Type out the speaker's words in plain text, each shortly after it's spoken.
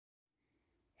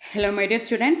Hello my dear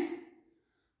students,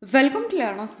 welcome to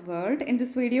Learner'sworld. In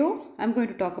this video, I am going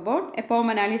to talk about a poem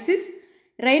analysis,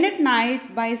 Rain at Night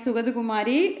by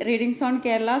Sugathakumari, readings on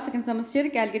Kerala, 2nd semester,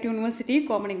 Calicut University,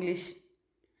 Common English.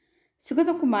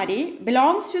 Sugathakumari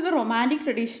belongs to the romantic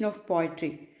tradition of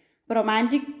poetry.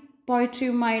 Romantic poetry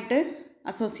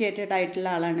associated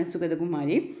ആയിട്ടുള്ള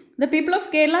Sugathakumari. The people of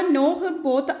Kerala know her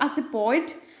both as a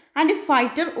poet and a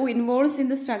fighter who involves in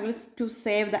the struggles to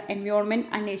save the environment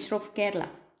and nature of Kerala.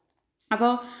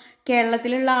 അപ്പോൾ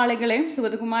കേരളത്തിലുള്ള ആളുകളെ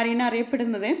സുഗതകുമാരീനെ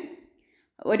അറിയപ്പെടുന്നത്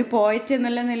ഒരു poet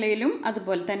എന്നുള്ള നിലയിലും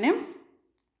അതുപോലെ തന്നെ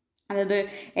അതായത്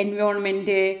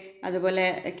എൻവയോൺമെൻറ്റ് അതുപോലെ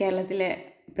കേരളത്തിലെ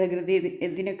പ്രകൃതി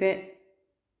ഇതിനൊക്കെ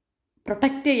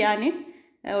പ്രൊട്ടക്റ്റ് ചെയ്യാൻ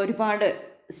ഒരുപാട്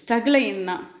സ്ട്രഗിൾ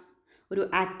ചെയ്യുന്ന ഒരു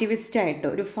ആക്ടിവിസ്റ്റായിട്ട്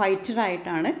ഒരു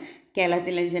ഫൈറ്ററായിട്ടാണ്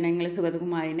കേരളത്തിലെ ജനങ്ങൾ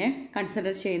സുഗതകുമാരീനെ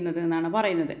കൺസിഡർ ചെയ്യുന്നത് എന്നാണ്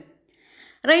പറയുന്നത്.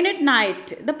 Rain at Night.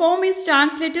 The poem is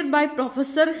translated by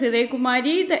Professor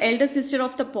Hridayakumari, the elder sister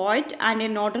of the poet and a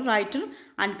noted writer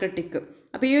and critic.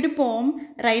 അപ്പോൾ ഈ ഒരു പോം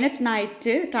റൈൻ അറ്റ്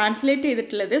നൈറ്റ് ട്രാൻസ്ലേറ്റ്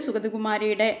ചെയ്തിട്ടുള്ളത്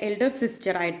സുഗതകുമാരിയുടെ എൽഡർ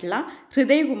സിസ്റ്റർ ആയിട്ടുള്ള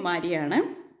ഹൃദയകുമാരിയാണ്.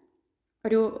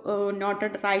 ഒരു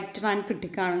നോട്ടഡ് റൈറ്റർ ആൻഡ്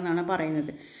ക്രിട്ടിക്കാണെന്നാണ്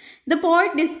പറയുന്നത്. The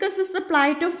poet discusses the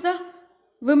plight of the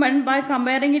women by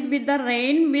comparing it with the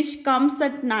rain which comes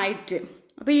at night.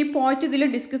 അപ്പോൾ ഈ പോയറ്റ് ഇതിൽ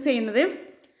ഡിസ്കസ് ചെയ്യുന്നത്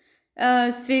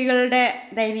സ്ത്രീകളുടെ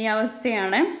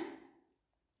ദയനീയാവസ്ഥയാണ്.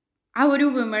 ആ ഒരു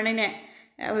വിമണിനെ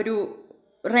ഒരു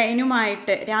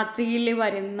റെയിനുമായിട്ട് രാത്രിയിൽ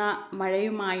വരുന്ന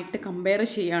മഴയുമായിട്ട് കമ്പയർ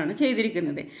ചെയ്യുകയാണ്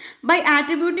ചെയ്തിരിക്കുന്നത്. By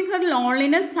attributing Har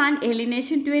loneliness and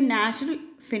alienation to A natural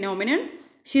phenomenon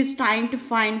she is trying to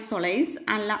find സൊളൈസ്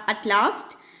and at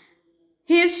last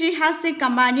here she has A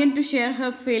companion to share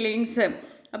Har feelings.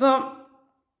 അപ്പോൾ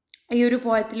ഈ ഒരു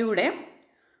പോയത്തിലൂടെ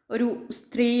ഒരു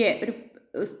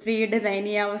സ്ത്രീയുടെ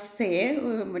ദയനീയാവസ്ഥയെ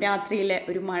രാത്രിയിലെ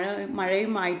ഒരു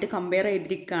മഴയുമായിട്ട് കമ്പയർ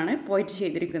ചെയ്തിരിക്കുകയാണ് പോയിട്ട്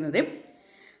ചെയ്തിരിക്കുന്നത്.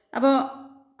 അപ്പോൾ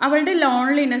അവളുടെ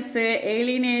ലോൺലിനെസ്,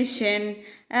 ഏലിനേഷൻ,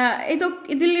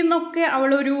 ഇതിൽ നിന്നൊക്കെ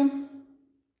അവളൊരു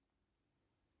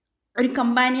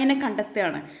കമ്പാനിയനെ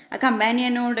കണ്ടെത്തുകയാണ്. ആ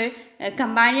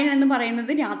കമ്പാനിയൻ എന്ന്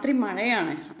പറയുന്നത് രാത്രി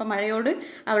മഴയാണ്. അപ്പോൾ മഴയോട്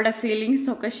അവളുടെ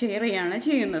ഫീലിങ്സൊക്കെ ഷെയർ ചെയ്യുകയാണ്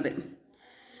ചെയ്യുന്നത്.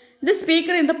 The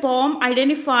speaker in the poem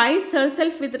identifies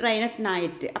herself with rain at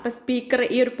night. അപ്പോൾ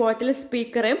ഈ ഒരു പോയത്തിലെ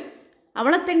സ്പീക്കർ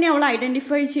അവളെ തന്നെ അവൾ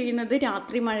ഐഡൻറ്റിഫൈ ചെയ്യുന്നത്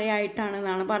രാത്രി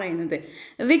മഴയായിട്ടാണെന്നാണ് പറയുന്നത്.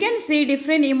 We can see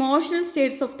different emotional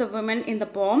states of the women in the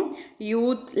poem: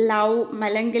 youth, love,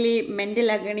 melancholy, mental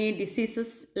agony,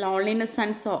 diseases, loneliness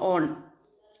and so on.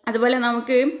 അതുപോലെ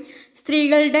നമുക്ക്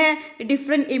സ്ത്രീകളുടെ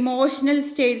ഡിഫറെൻറ്റ് ഇമോഷണൽ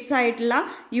സ്റ്റേറ്റ്സ് ആയിട്ടുള്ള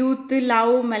youth,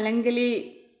 love, melancholy,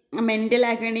 mental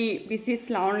agony, disease,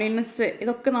 loneliness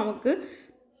ഇതൊക്കെ നമുക്ക്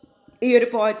ഈ ഒരു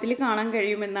പോയത്തിൽ കാണാൻ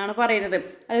കഴിയുമെന്നാണ് പറയുന്നത്.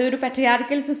 അതൊരു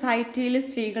പാട്രിയാർക്കൽ സൊസൈറ്റിയിൽ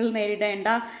സ്ത്രീകൾ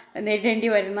നേരിടേണ്ടി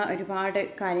വരുന്ന ഒരുപാട്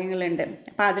കാര്യങ്ങളുണ്ട്.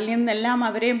 അപ്പോൾ അതിൽ നിന്നെല്ലാം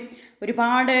അവർ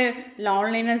ഒരുപാട്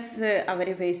ലോൺലിനെസ് അവർ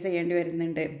ഫേസ് ചെയ്യേണ്ടി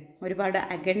വരുന്നുണ്ട്, ഒരുപാട്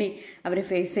അഗണി അവർ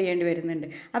ഫേസ് ചെയ്യേണ്ടി വരുന്നുണ്ട്.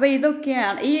 അപ്പോൾ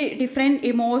ഇതൊക്കെയാണ് ഈ ഡിഫറെൻറ്റ്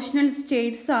ഇമോഷണൽ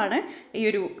സ്റ്റേറ്റ്സാണ് ഈ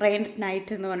ഒരു റെയിൻ അറ്റ്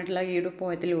നൈറ്റ് എന്ന് പറഞ്ഞിട്ടുള്ള ഈ ഒരു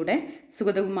പോയത്തിലൂടെ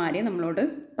സുഗതകുമാരി നമ്മളോട്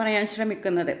പറയാൻ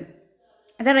ശ്രമിക്കുന്നത്.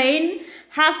 The rain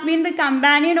has been the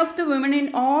companion of the women in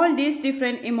all these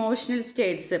different emotional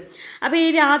states. അപ്പോൾ ഈ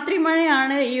രാത്രി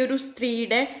മഴയാണ് ഈ ഒരു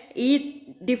സ്ത്രീയുടെ ഈ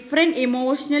ഡിഫറെൻറ്റ്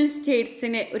ഇമോഷണൽ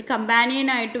സ്റ്റേറ്റ്സിന് ഒരു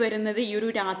കമ്പാനിയനായിട്ട് വരുന്നത് ഈ ഒരു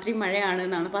രാത്രി മഴയാണ്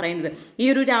എന്നാണ് പറയുന്നത്. ഈ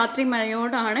ഒരു രാത്രി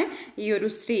മഴയോടാണ് ഈ ഒരു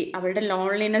സ്ത്രീ അവളുടെ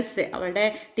ലോൺലിനെസ്, അവളുടെ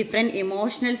ഡിഫറെൻറ്റ്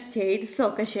ഇമോഷണൽ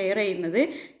സ്റ്റേറ്റ്സൊക്കെ ഷെയർ ചെയ്യുന്നത്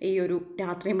ഈ ഒരു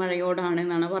രാത്രി മഴയോടാണ്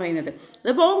എന്നാണ് പറയുന്നത്.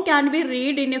 The poem can be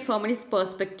read in a feminist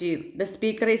perspective. The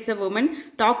speaker is a woman,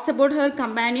 talks about her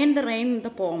companion, the rain in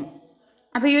the poem.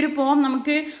 അപ്പോൾ ഈ ഒരു പോം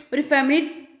നമുക്ക് ഒരു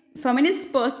ഫെമിനിസ്റ്റ്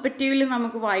പേഴ്സ്പെക്റ്റീവിൽ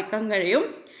നമുക്ക് വായിക്കാൻ കഴിയും.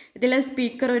 ഇതിലെ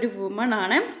സ്പീക്കർ ഒരു വുമൺ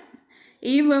ആണ്.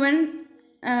 ഈ വുമൺ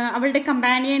അവളുടെ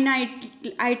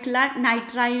കമ്പാനിയനായിട്ടുള്ള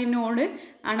നൈറ്റ് റൈനിനോട്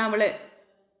ആണ്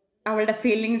അവളുടെ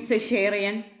ഫീലിങ്സ് ഷെയർ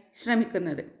ചെയ്യാൻ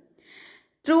ശ്രമിക്കുന്നത്.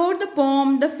 Through out the poem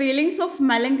the feelings of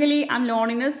melancholy and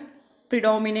loneliness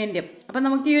predominant. അപ്പം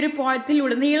നമുക്ക് ഈ ഒരു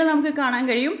പോയത്തിലുടനീളം നമുക്ക് കാണാൻ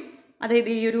കഴിയും,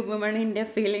 അതായത് ഈ ഒരു വുമണിൻ്റെ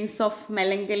feelings of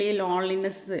melancholy,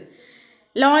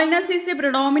 loneliness is A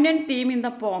predominant theme in the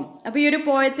poem. അപ്പോൾ ഈ ഒരു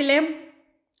പോയത്തിലെ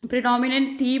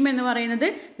പ്രിഡോമിനൻറ്റ് തീം എന്ന് പറയുന്നത്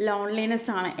ലോൺലിനെസ്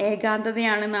ആണ്,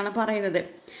 ഏകാന്തതയാണെന്നാണ് പറയുന്നത്.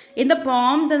 In the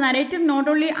poem the narrator not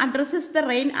only addresses the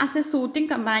rain as A soothing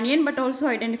companion but also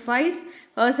identifies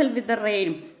herself with the rain.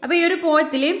 അപ്പോൾ ഈ ഒരു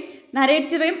പോയത്തിൽ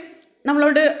നരേറ്റർ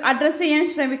നമ്മളോട് അഡ്രസ്സ് ചെയ്യാൻ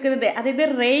ശ്രമിക്കുന്നത്, അതായത്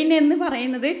റെയിൻ എന്ന്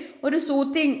പറയുന്നത് ഒരു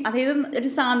സൂത്തിങ്, അതായത് ഒരു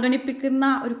സാന്ത്വനിപ്പിക്കുന്ന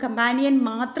ഒരു കമ്പാനിയൻ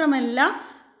മാത്രമല്ല,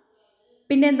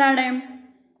 പിന്നെന്താണ്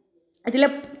അതിലെ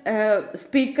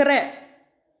സ്പീക്കറെ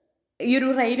ഈ ഒരു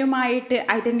റെയിനുമായിട്ട്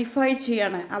ഐഡൻറ്റിഫൈ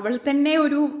ചെയ്യാണ്. അവൾ തന്നെ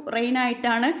ഒരു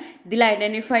റെയിനായിട്ടാണ് ഇതിൽ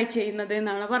ഐഡൻറ്റിഫൈ ചെയ്യുന്നത്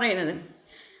എന്നാണ് പറയുന്നത്.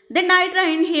 The night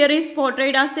rain here is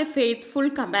portrayed as a faithful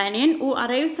companion who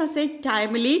arrives as a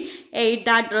timely aid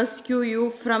that rescue you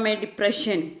from a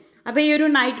depression. അപ്പോൾ ഈ ഒരു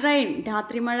നൈറ്റ് റൈൻ,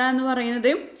 രാത്രി മഴ എന്ന്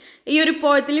പറയുന്നത് ഈ ഒരു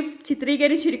പോയത്തിൽ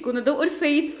ചിത്രീകരിച്ചിരിക്കുന്നത് ഒരു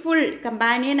ഫെയ്ത്ത്ഫുൾ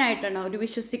കമ്പാനിയനായിട്ടാണ്, ഒരു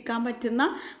വിശ്വസിക്കാൻ പറ്റുന്ന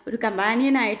ഒരു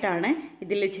കമ്പാനിയനായിട്ടാണ്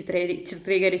ഇതിൽ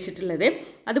ചിത്രീകരിച്ചിട്ടുള്ളത്.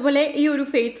 അതുപോലെ ഈ ഒരു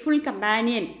ഫെയ്ത്ത്ഫുൾ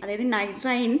കമ്പാനിയൻ, അതായത് നൈറ്റ്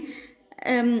റൈൻ,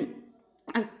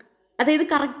 അതായത്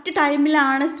കറക്റ്റ്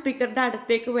ടൈമിലാണ് സ്പീക്കറുടെ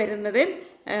അടുത്തേക്ക് വരുന്നത്.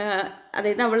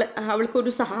 അതായത്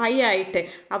അവൾക്കൊരു സഹായിയായിട്ട്,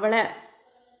 അവളെ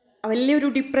വലിയൊരു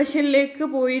ഡിപ്രഷനിലേക്ക്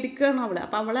പോയിരിക്കുകയാണ് അവൾ.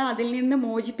 അപ്പോൾ അവളെ അതിൽ നിന്ന്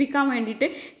മോചിപ്പിക്കാൻ വേണ്ടിയിട്ട്,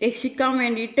 രക്ഷിക്കാൻ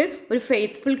വേണ്ടിയിട്ട് ഒരു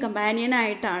ഫെയ്ത്ത്ഫുൾ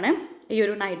കമ്പാനിയനായിട്ടാണ് ഈ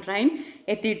ഒരു നൈറ്റ് റൈൻ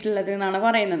എത്തിയിട്ടുള്ളത് എന്നാണ്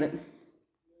പറയുന്നത്.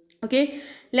 Okay,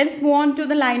 let's move on to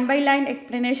the line by line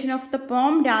explanation of the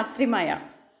poem രാത്രി മഴ.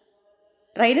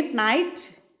 Rhine at night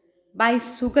bye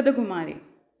Sugathakumari.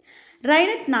 Rain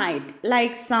at night,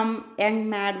 like some young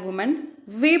mad woman,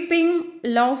 weeping,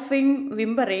 laughing,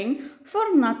 whimpering for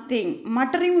nothing,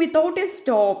 muttering without a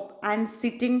stop, and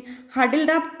sitting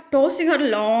huddled up, tossing her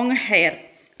long hair.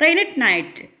 Rain at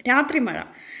night, രാത്രി മഴ,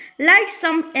 like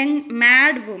some young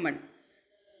mad woman,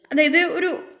 അതായത്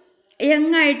ഒരു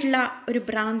young ആയിട്ടുള്ള ഒരു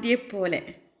ഭ്രാന്തിയെ പോലെ.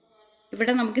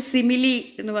 ഇവിടെ നമുക്ക് simile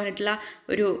എന്ന് പറഞ്ഞിട്ടുള്ള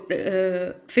ഒരു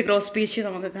ഫിഗർ ഓഫ് സ്പീച്ച്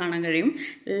നമുക്ക് കാണാൻ കഴിയും.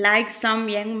 Like some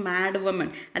young mad woman,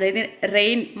 അതായത്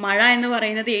റെയിൻ, മഴ എന്ന്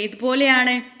പറയുന്നത്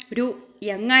ഏതുപോലെയാണ്? ഒരു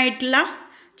യങ് ആയിട്ടുള്ള,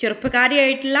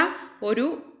 ചെറുപ്പക്കാരിയായിട്ടുള്ള ഒരു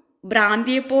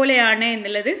ഭ്രാന്തിയെ പോലെയാണ്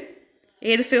എന്നുള്ളത്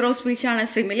ഏത് figure of സ്പീച്ചാണ്?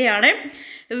 സിമിലിയാണ്.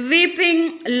 Weeping,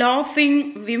 laughing,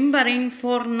 വിംബറിങ്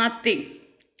for nothing,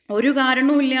 ഒരു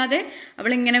കാരണവും ഇല്ലാതെ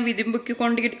അവളിങ്ങനെ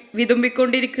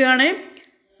വിതുമ്പിക്കൊണ്ടിരിക്കുകയാണ്.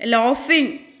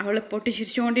 ലോഫിങ്, അവൾ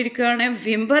പൊട്ടിച്ചിരിച്ചുകൊണ്ടിരിക്കുകയാണ്.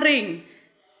 വിംബറിങ്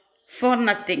for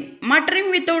nothing.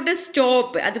 മട്ടറിങ് without A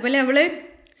stop, അതുപോലെ അവൾ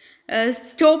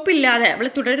സ്റ്റോപ്പില്ലാതെ അവൾ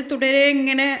തുടരെ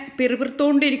ഇങ്ങനെ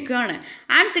പിറുപിറുത്തുകൊണ്ടിരിക്കുകയാണ്.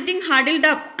 ആൻഡ് സിറ്റിംഗ് ഹഡിൽഡ്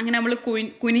അപ്പ്, അങ്ങനെ അവൾ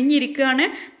കുനിഞ്ഞിരിക്കുകയാണ്.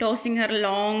 ടോസിങ് ഹെർ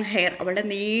ലോങ് ഹെയർ, അവളുടെ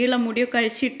നീള മുടിയൊക്കെ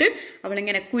അഴിച്ചിട്ട്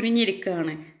അവളിങ്ങനെ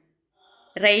കുനിഞ്ഞിരിക്കുകയാണ്.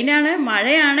 റെയിനാണ്,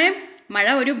 മഴയാണ്. മഴ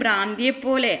ഒരു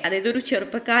ഭ്രാന്തിയെപ്പോലെ, അതായത് ഒരു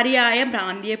ചെറുപ്പക്കാരിയായ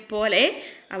ഭ്രാന്തിയെപ്പോലെ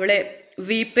അവൾ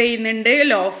വീപ്പ് ചെയ്യുന്നുണ്ട്,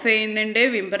 ലോഫ് ചെയ്യുന്നുണ്ട്,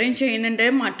 വിംബറിങ് ചെയ്യുന്നുണ്ട്,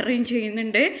 മട്ടറിങ്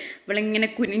ചെയ്യുന്നുണ്ട്. അവളിങ്ങനെ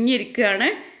കുനിഞ്ഞിരിക്കുകയാണ്,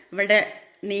 അവളുടെ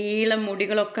നീളം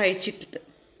മുടികളൊക്കെ അഴിച്ചിട്ടിട്ട്.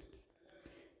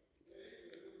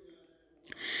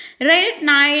 Rain at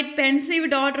night, pensive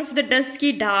daughter of the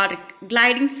dusky dark,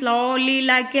 gliding slowly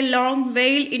like a long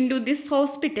veil into this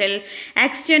hospital,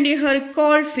 extending her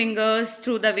cold fingers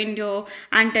through the window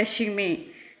and touching me.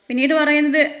 പിന്നീട്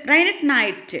പറയുന്നത് റൈൻ അറ്റ്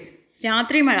നൈറ്റ്,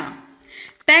 രാത്രി മഴ.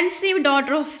 പെൻസീവ്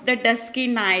daughter of the dusky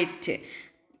night.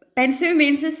 പെൻസീവ്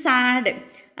means sad.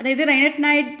 അതായത് Rhine at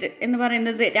night എന്ന്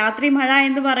പറയുന്നത്, രാത്രി മഴ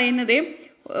എന്ന് പറയുന്നത്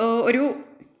ഒരു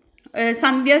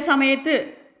സന്ധ്യാസമയത്ത്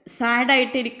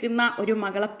സാഡായിട്ടിരിക്കുന്ന ഒരു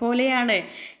മകളെപ്പോലെയാണ്.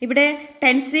 ഇവിടെ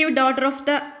പെൻസീവ് daughter of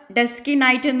the dusky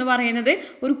night എന്ന് പറയുന്നത്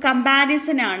ഒരു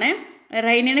കമ്പാരിസനാണ്,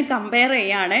 റെയിനിനെ കമ്പയർ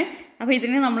ചെയ്യാണ്. അപ്പോൾ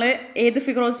ഇതിന് നമ്മൾ ഏത്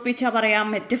ഫിഗർ ഓഫ് സ്പീച്ചാണ് പറയാം?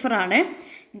 മെറ്റഫറാണ്.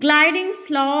 Gliding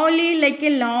slowly like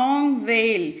A long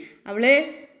വെയിൽ, അവൾ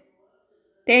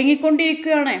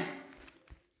തേങ്ങിക്കൊണ്ടിരിക്കുകയാണ്.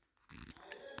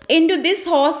 into this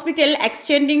hospital,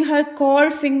 extending her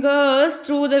cold fingers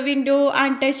through the window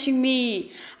and touching me.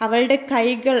 അവളുടെ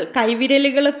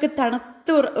കൈവിരലുകളൊക്കെ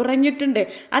ഉറഞ്ഞിട്ടുണ്ട്.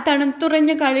 ആ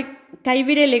തണുത്തുറഞ്ഞ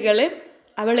കൈവിരലുകൾ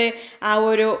അവൾ ആ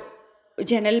ഒരു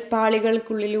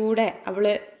ജനൽപ്പാളികൾക്കുള്ളിലൂടെ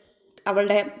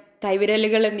അവളുടെ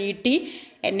കൈവിരലുകൾ നീട്ടി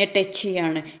എന്നെ ടച്ച്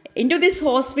ചെയ്യാണ്. ഇൻറ്റു ദിസ്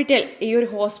ഹോസ്പിറ്റൽ, ഈ ഒരു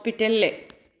ഹോസ്പിറ്റലിൽ.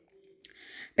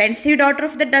 Pensive daughter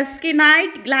of the dusky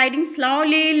night, gliding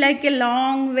slowly like a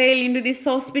long veil into this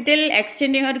hospital,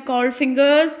 extending her cold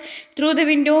fingers through the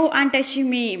window and touching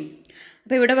me.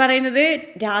 അപ്പോൾ ഇവിടെ പറയുന്നത്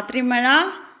രാത്രി മഴ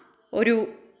ഒരു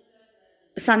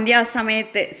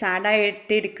സന്ധ്യാസമയത്ത്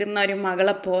സാഡായിട്ടിരിക്കുന്ന ഒരു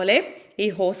മകളെപ്പോലെ ഈ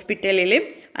ഹോസ്പിറ്റലിൽ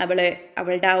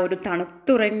അവളുടെ ആ ഒരു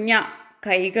തണുത്തുറഞ്ഞ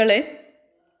കൈകൾ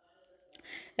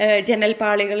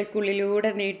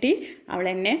ജനൽപ്പാളികൾക്കുള്ളിലൂടെ നീട്ടി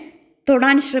അവളെന്നെ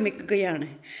തൊടാൻ ശ്രമിക്കുകയാണ്.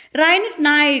 Rain at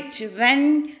night, when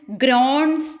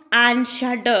groans and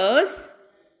shudders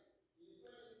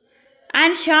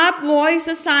and sharp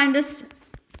voices and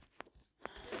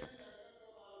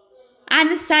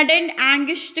the sudden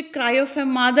anguished cry of a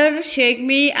mother shake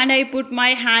me, and I put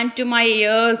my hand to my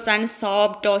ears and sob,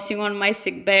 tossing on my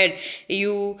sick bed.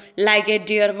 You, like a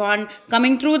dear one,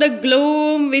 coming through the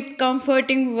gloom with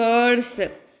comforting words.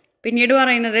 പിന്നീട്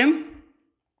പറയുന്നത്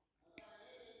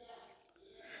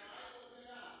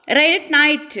Rain at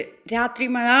night, രാത്രി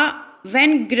മഴ,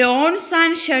 when groans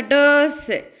and shudders,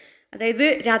 അതായത്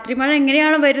രാത്രി മഴ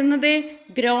എങ്ങനെയാണ് വരുന്നത്?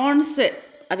 Groans,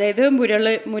 അതായത്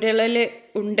മുരളൽ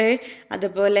ഉണ്ട്,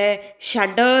 അതുപോലെ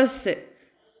ഷഡേഴ്സ്,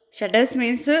 ഷഡേഴ്സ്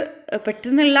മീൻസ്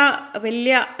പെട്ടെന്നുള്ള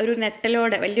വലിയ ഒരു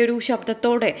നെട്ടലോടെ, വലിയൊരു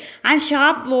ശബ്ദത്തോടെ. ആൻഡ്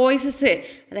ഷാർപ്പ് വോയിസസ്,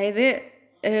 അതായത്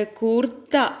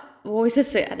കൂർത്ത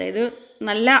വോയിസസ്, അതായത്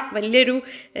നല്ല വലിയൊരു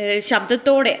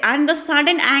ശബ്ദത്തോടെ. And the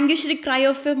sudden ആംഗ്വിഷ്ഡ് cry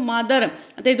of A mother,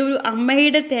 അതായത് ഒരു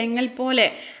അമ്മയുടെ തേങ്ങൽ പോലെ.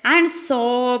 And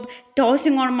sob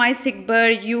tossing on my സിക്ക്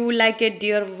bird you like A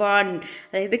dear one,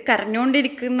 അതായത്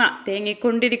കരഞ്ഞുകൊണ്ടിരിക്കുന്ന,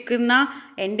 തേങ്ങിക്കൊണ്ടിരിക്കുന്ന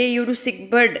എൻ്റെ ഈ ഒരു സിക്ക്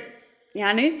ബേർഡ്,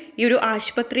 ഞാൻ ഈ ഒരു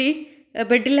ആശുപത്രി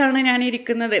ബെഡിലാണ് ഞാൻ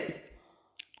ഇരിക്കുന്നത്,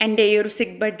 എൻ്റെ ഈ ഒരു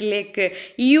സിക്ക് ബെഡിലേക്ക്.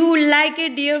 You like A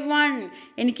dear one,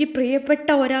 എനിക്ക് പ്രിയപ്പെട്ട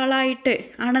ഒരാളായിട്ട്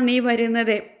ആണ് നീ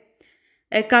വരുന്നത്.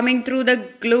 Coming through the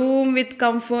gloom with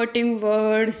comforting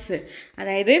words,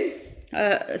 അതായത്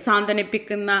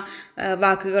സാന്ത്വനിപ്പിക്കുന്ന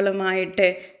വാക്കുകളുമായിട്ട്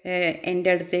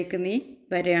എൻ്റെ അടുത്തേക്ക് നീ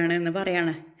വരികയാണ് എന്ന്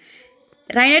പറയാണ്.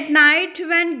 Rain at night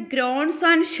when groans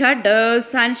and shudders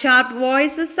and sharp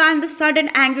voices and the sudden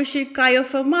anguished cry of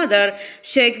a mother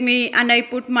shake me, and I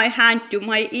put my hand to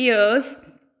my ears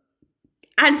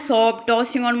and sob,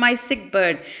 tossing on my sick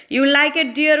bed. You like a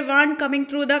dear one coming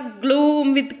through the gloom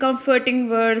with comforting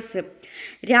words.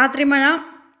 രാത്രി മഴ,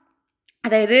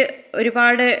 അതായത്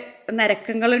ഒരുപാട്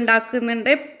നരക്കങ്ങൾ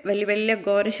ഉണ്ടാക്കുന്നുണ്ട്, വലിയ വലിയ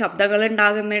ഘോര ശബ്ദങ്ങൾ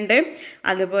ഉണ്ടാകുന്നുണ്ട്.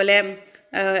 അതുപോലെ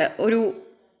ഒരു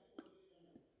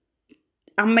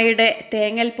അമ്മയുടെ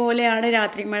തേങ്ങൽ പോലെയാണ്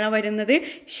രാത്രി മഴ വരുന്നത്.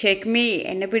 ഷേക്ക് മീ,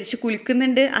 എന്നെ പിടിച്ച്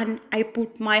കുലുക്കുന്നുണ്ട്. And I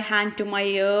put my hand to my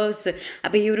years,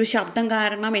 അപ്പോൾ ഈ ഒരു ശബ്ദം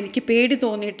കാരണം എനിക്ക് പേടി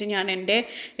തോന്നിയിട്ട് ഞാൻ എൻ്റെ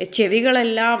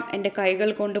ചെവികളെല്ലാം എൻ്റെ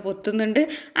കൈകൾ കൊണ്ട് പൊത്തുന്നുണ്ട്.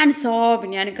 ആൻഡ് സോബ്,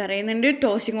 ഞാൻ കരയുന്നുണ്ട്.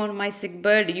 ടോസിങ് ഓൺ മൈ സിക്ക്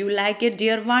bird you like A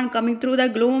dear one coming through the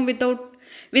gloom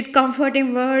with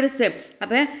comforting words.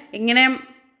 അപ്പോൾ ഇങ്ങനെ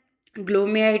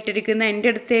ഗ്ലൂമി ആയിട്ടിരിക്കുന്ന എൻ്റെ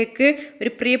അടുത്തേക്ക് ഒരു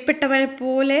പ്രിയപ്പെട്ടവനെ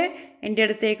പോലെ എൻ്റെ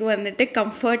അടുത്തേക്ക് വന്നിട്ട്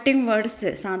കംഫർട്ടിങ് വേർഡ്സ്,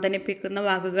 സാന്ത്വനിപ്പിക്കുന്ന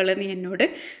വാക്കുകൾ നീ എന്നോട്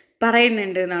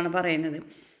പറയുന്നുണ്ട് എന്നാണ് പറയുന്നത്.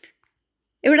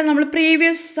 ഇവിടെ നമ്മൾ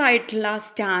പ്രീവിയസ് ആയിട്ടുള്ള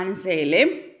സ്റ്റാൻസയിൽ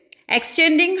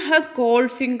എക്സ്റ്റെൻഡിങ് ഹർ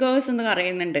കോൾഡ് ഫിംഗേഴ്സ് എന്ന്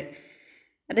പറയുന്നുണ്ട്.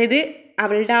 അതായത്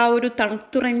അവളുടെ ആ ഒരു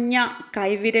തണുത്തുറഞ്ഞ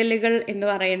കൈവിരലുകൾ എന്ന്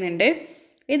പറയുന്നുണ്ട്.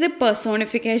 ഇത്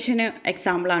പേഴ്സോണിഫിക്കേഷന്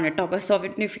എക്സാമ്പിളാണ് കേട്ടോ.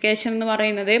 പേഴ്സോണിഫിക്കേഷൻ എന്ന്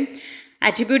പറയുന്നത്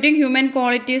attributing human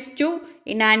qualities to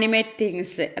inanimate things,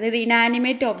 അതായത്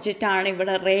ഇനാനിമേറ്റ് ഒബ്ജക്റ്റ് ആണ്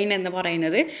ഇവിടെ റെയിൻ എന്ന്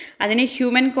പറയുന്നത്. അതിന്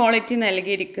ഹ്യൂമൻ ക്വാളിറ്റി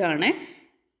നൽകിയിരിക്കുകയാണ്.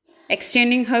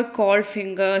 എക്സ്റ്റെൻഡിങ് ഹർ കോൾഡ്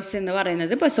ഫിംഗേഴ്സ് എന്ന്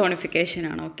പറയുന്നത് പേഴ്സോണിഫിക്കേഷൻ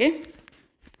ആണ്. Okay.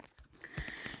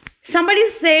 Somebody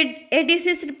said a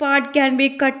diseased part can be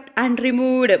cut and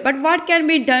removed, but what can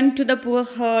be done to the poor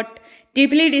heart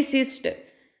deeply diseased?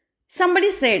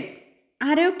 Somebody said,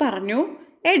 ആരോ പറഞ്ഞു,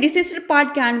 A diseased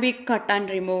part can be cut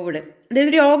and removed,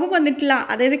 അതായത് രോഗം വന്നിട്ടില്ല,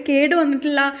 അതായത് കേട്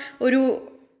വന്നിട്ടുള്ള ഒരു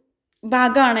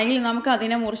ഭാഗമാണെങ്കിൽ നമുക്ക്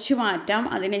അതിനെ മുറിച്ച് മാറ്റാം,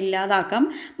 അതിനെ ഇല്ലാതാക്കാം.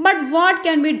 But what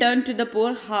can be done to the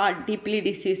poor heart deeply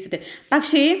diseased,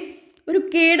 പക്ഷേ ഒരു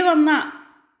കേട് വന്ന,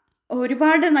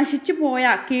 ഒരുപാട് നശിച്ചു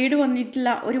പോയ, കേട് വന്നിട്ടുള്ള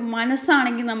ഒരു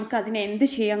മനസ്സാണെങ്കിൽ നമുക്ക് അതിനെ എന്ത്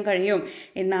ചെയ്യാൻ കഴിയും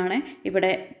എന്നാണ്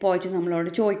ഇവിടെ പോയിട്ട്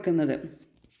നമ്മളോട് ചോദിക്കുന്നത്.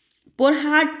 Poor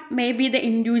heart may be the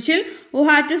individual who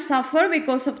had to suffer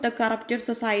because of the corrupted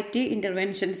society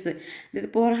interventions. ഇത്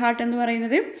poor heart എന്ന്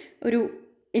പറയുന്നത് ഒരു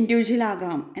ഇൻഡിവിജ്വൽ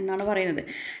ആകാം എന്നാണ് പറയുന്നത്.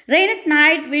 Rain at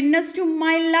night witness to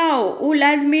my love who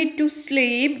lulled me to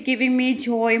sleep, giving me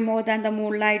joy more than the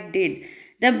moonlight did.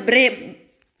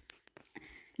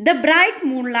 The bright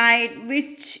moonlight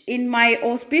which in my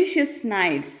auspicious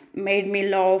nights made me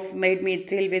laugh, made me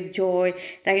thrill with joy.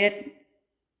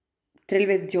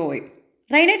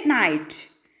 Rain at night,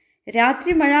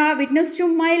 രാത്രി മഴ, witness to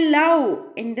my love,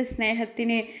 എൻ്റെ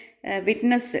സ്നേഹത്തിന്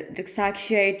witness,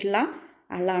 ദൃക്സാക്ഷിയായിട്ടുള്ള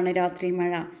ആളാണ് രാത്രി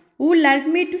മഴ. ഊ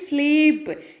ലഡ് me to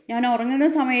sleep, ഞാൻ ഉറങ്ങുന്ന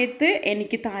സമയത്ത്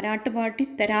എനിക്ക് താരാട്ട് പാട്ടി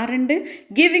തരാറുണ്ട്.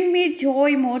 Giving me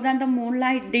Joy more than the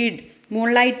moonlight did,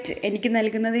 moonlight എനിക്ക്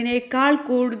നൽകുന്നതിനേക്കാൾ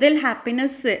കൂടുതൽ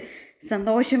ഹാപ്പിനെസ്,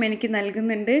 സന്തോഷം എനിക്ക്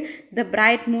നൽകുന്നുണ്ട്. The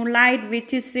bright moonlight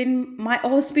which is in my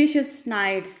auspicious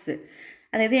nights,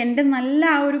 അതായത് എൻ്റെ നല്ല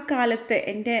ആ ഒരു കാലത്ത്,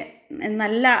 എൻ്റെ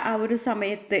നല്ല ആ ഒരു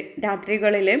സമയത്ത്,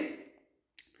 രാത്രികളിൽ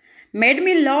made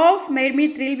me loaf, made me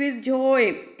thrill വിത്ത് ജോയ്,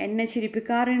 എന്നെ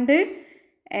ചിരിപ്പിക്കാറുണ്ട്,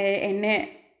 എന്നെ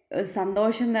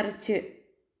സന്തോഷം നിറച്ച്,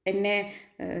 എന്നെ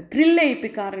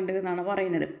ത്രില്ലയിപ്പിക്കാറുണ്ട് എന്നാണ്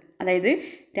പറയുന്നത്. അതായത്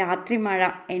രാത്രി മഴ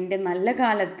എൻ്റെ നല്ല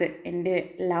കാലത്ത് എൻ്റെ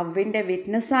ലവിൻ്റെ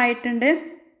വിറ്റ്നസ് ആയിട്ടുണ്ട്,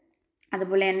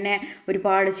 അതുപോലെ എന്നെ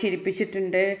ഒരുപാട്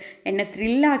ചിരിപ്പിച്ചിട്ടുണ്ട്, എന്നെ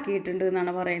ത്രില്ലാക്കിയിട്ടുണ്ട്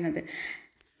എന്നാണ് പറയുന്നത്.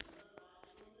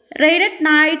 Rain at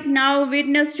night now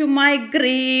witness to my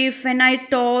grief when I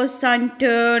toss and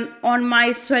turn on my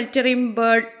sweltering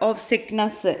bed of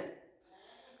sickness.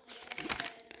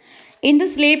 In the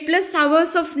sleepless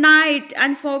hours of night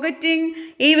and forgetting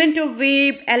even to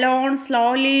weep, alone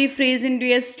slowly freeze into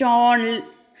a stone,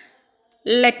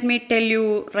 let me tell you,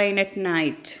 rain at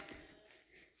night.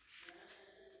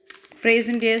 Freeze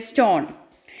into a stone.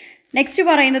 Next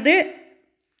പറയുന്നത്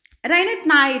Rhine at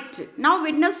night now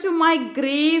witness to my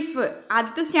grief.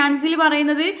 ആദ്യത്തെ സ്റ്റാൻസിൽ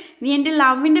പറയുന്നത് നീ എൻ്റെ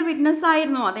ലവിൻ്റെ witness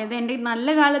ആയിരുന്നു, അതായത് എൻ്റെ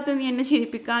നല്ല കാലത്ത് നീ എന്നെ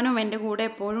ചിരിപ്പിക്കാനും എൻ്റെ കൂടെ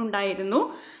എപ്പോഴും ഉണ്ടായിരുന്നു.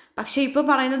 പക്ഷേ ഇപ്പോൾ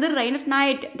പറയുന്നത് റൈൻ അറ്റ്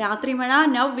നൈറ്റ്, രാത്രി മഴ.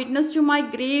 Now witness to my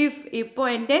grief, ഇപ്പോൾ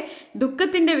എൻ്റെ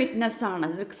ദുഃഖത്തിൻ്റെ വിറ്റ്നസ്സാണ്,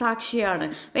 ദൃക്സാക്ഷിയാണ്.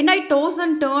 When I toss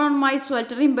and turn on my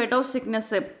സ്വെൽറ്ററിങ് bed of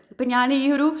sickness, ഇപ്പം ഞാൻ ഈ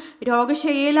ഒരു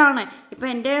രോഗശയ്യയിലാണ്, ഇപ്പം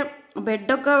എൻ്റെ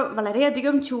ബെഡൊക്കെ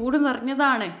വളരെയധികം ചൂട്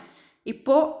നിറഞ്ഞതാണ്.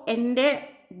 ഇപ്പോൾ എൻ്റെ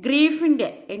ഗ്രീഫിൻ്റെ,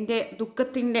 എൻ്റെ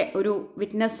ദുഃഖത്തിൻ്റെ ഒരു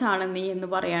വിറ്റ്നസ്സാണ് നീ എന്ന്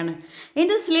പറയാണ്. In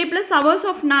the sleepless hours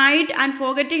of night and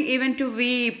forgetting even to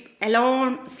വീപ്പ് alone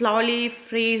slowly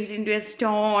ഫ്രീസ്ഡ് in to A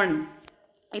stone.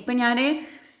 ഇപ്പം ഞാൻ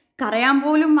കരയാൻ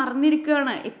പോലും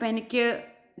മറന്നിരിക്കുകയാണ്. ഇപ്പം എനിക്ക്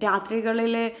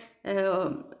രാത്രികളിൽ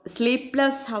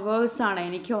സ്ലീപ്ലെസ് ഹവേഴ്സാണ്,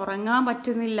 എനിക്ക് ഉറങ്ങാൻ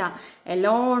പറ്റുന്നില്ല.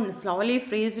 Elon slowly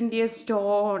freeze in to A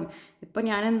stone. ഇപ്പം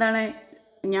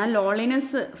ഞാൻ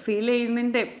ലോൺലിനെസ് ഫീൽ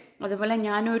ചെയ്യുന്നുണ്ട്. അതുപോലെ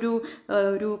ഞാനൊരു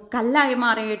കല്ലായി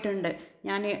മാറിയിട്ടുണ്ട്,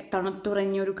 ഞാൻ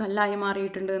തണുത്തുറഞ്ഞൊരു കല്ലായി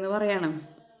മാറിയിട്ടുണ്ട് എന്ന് പറയണം.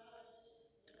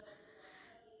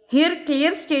 Here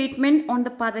clear statement on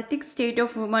the pathetic state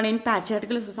of woman in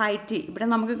patriarchal society. ഇവിടെ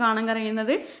നമുക്ക് കാണാൻ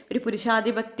കഴിയുന്നത് ഒരു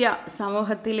പുരുഷാധിപത്യ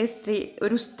സമൂഹത്തിലെ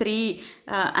ഒരു സ്ത്രീ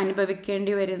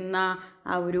അനുഭവിക്കേണ്ടി വരുന്ന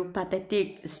ആ ഒരു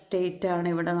പതറ്റിക് സ്റ്റേറ്റാണ്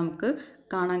ഇവിടെ നമുക്ക്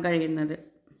കാണാൻ കഴിയുന്നത്.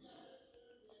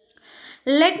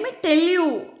 ലെറ്റ് മി ടെൽ യു,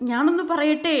 ഞാനൊന്ന്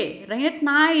പറയട്ടെ. Rhine at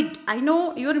night I know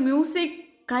your music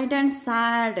kind and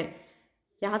sad.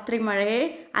 രാത്രി മഴയെ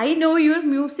I know your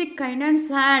music kind and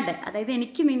sad, അതായത്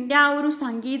എനിക്ക് നിൻ്റെ ആ ഒരു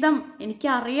സംഗീതം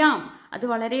എനിക്കറിയാം, അത്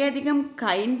വളരെയധികം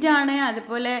കൈൻഡാണ്,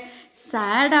 അതുപോലെ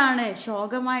സാഡാണ്,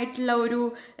 ശോകമായിട്ടുള്ള ഒരു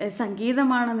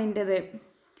സംഗീതമാണ് നിൻ്റെത്.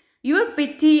 Your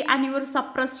പിറ്റി and your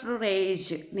suppressed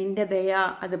rage, നിൻ്റെ ദയ,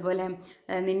 അതുപോലെ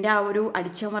നിൻ്റെ ആ ഒരു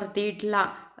അടിച്ചമർത്തിയിട്ടുള്ള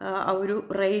ആ ഒരു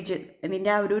റേജ്,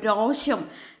 നിൻ്റെ ആ ഒരു രോഷം.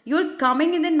 Your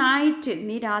coming in the night,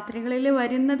 നീ രാത്രികളിൽ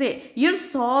വരുന്നത്. Your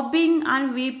sobbing and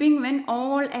weeping when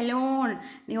all alone,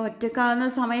 നീ ഒറ്റക്കാവുന്ന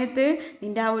സമയത്ത്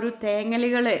നിൻ്റെ ആ ഒരു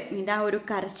തേങ്ങലുകൾ, നിൻ്റെ ആ ഒരു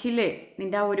കരച്ചിൽ,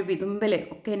 നിൻ്റെ ആ ഒരു വിതുമ്പൽ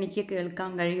ഒക്കെ എനിക്ക്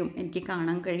കേൾക്കാൻ കഴിയും, എനിക്ക്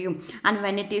കാണാൻ കഴിയും. And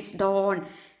when it is Don,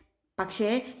 പക്ഷേ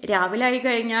രാവിലെ ആയി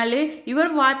കഴിഞ്ഞാൽ you are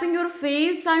wiping your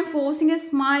face and forcing A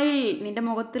smile, നിൻ്റെ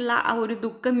മുഖത്തുള്ള ആ ഒരു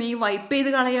ദുഃഖം നീ വൈപ്പ് ചെയ്ത്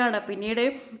കളയാണ്, പിന്നീട്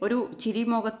ഒരു ചിരി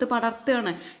മുഖത്ത്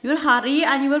പടർത്തുകയാണ്. Your hurry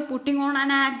and your putting on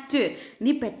an act,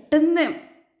 നീ പെട്ടെന്ന്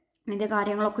നിൻ്റെ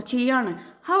കാര്യങ്ങളൊക്കെ ചെയ്യാണ്.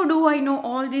 How do I know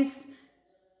all this,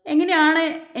 എങ്ങനെയാണ്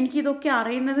എനിക്കിതൊക്കെ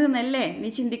അറിയുന്നത് എന്നല്ലേ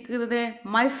നീ ചിന്തിക്കുന്നത്.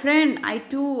 My friend I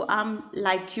to am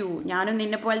like you, ഞാനും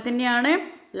നിന്നെ പോലെ തന്നെയാണ്.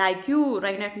 Like you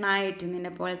Rhine at night,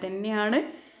 നിന്നെ പോലെ തന്നെയാണ്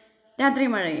രാത്രി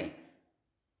മഴയെ.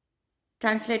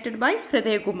 Translated by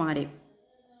Hridayakumari.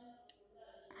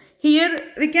 Here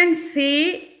we can say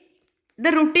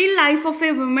the routine life of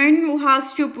a woman who has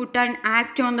to put an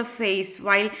act on the face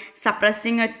while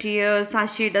suppressing her tears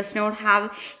as she does not have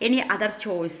any other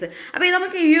choice. അപ്പോൾ ഇത്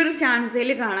നമുക്ക് ഈ ഒരു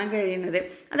സ്റ്റാൻസയിൽ കാണാൻ കഴിയുന്നത്,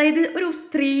 അതായത് ഒരു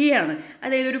സ്ത്രീയാണ്,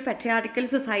 അതായത് ഒരു പാട്രിയാർക്കൽ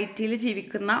സൊസൈറ്റിയിൽ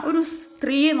ജീവിക്കുന്ന ഒരു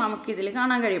സ്ത്രീയെ നമുക്കിതിൽ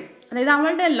കാണാൻ കഴിയും. അതായത്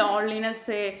അവളുടെ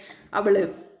ലോൺലിനെസ്, അവൾ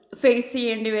ഫേസ്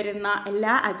ചെയ്യേണ്ടി വരുന്ന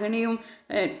എല്ലാ അഗണിയും,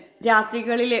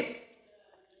 രാത്രികളിൽ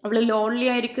അവൾ ലോൺലി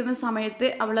ആയിരിക്കുന്ന സമയത്ത്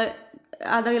അവൾ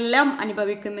അതെല്ലാം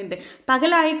അനുഭവിക്കുന്നുണ്ട്.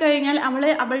 പകലായി കഴിഞ്ഞാൽ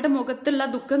അവളുടെ മുഖത്തുള്ള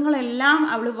ദുഃഖങ്ങളെല്ലാം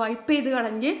അവൾ വൈപ്പ് ചെയ്ത്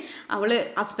കളഞ്ഞ് അവൾ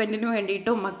ഹസ്ബൻഡിന്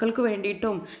വേണ്ടിയിട്ടും മക്കൾക്ക്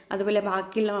വേണ്ടിയിട്ടും അതുപോലെ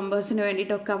ബാക്കിയുള്ള മെമ്പേഴ്സിന്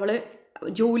വേണ്ടിയിട്ടൊക്കെ അവൾ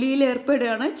ജോലിയിൽ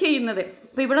ഏർപ്പെടുകയാണ് ചെയ്യുന്നത്.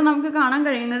 അപ്പോൾ ഇവിടെ നമുക്ക് കാണാൻ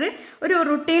കഴിയുന്നത് ഒരു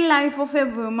routine life of A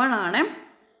woman ആണ്.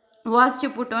 Was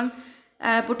to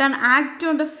put an act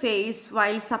on the face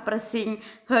while suppressing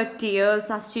her tears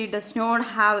as she does not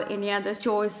have any other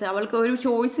choice. അവൾക്ക് ഒരു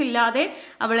ചോയ്സ് ഇല്ലാതെ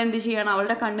അവൾ എന്ത് ചെയ്യണം,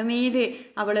 അവളുടെ കണ്ണുനീര്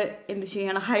അവൾ എന്ത്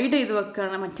ചെയ്യണം, ഹൈഡ് ചെയ്ത്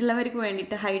വെക്കുകയാണ്, മറ്റുള്ളവർക്ക്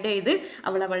വേണ്ടിയിട്ട് ഹൈഡ് ചെയ്ത്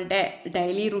അവളുടെ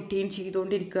ഡെയിലി റുട്ടീൻ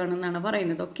ചെയ്തുകൊണ്ടിരിക്കുകയാണെന്നാണ്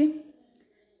പറയുന്നത്. Okay,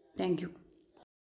 thank you.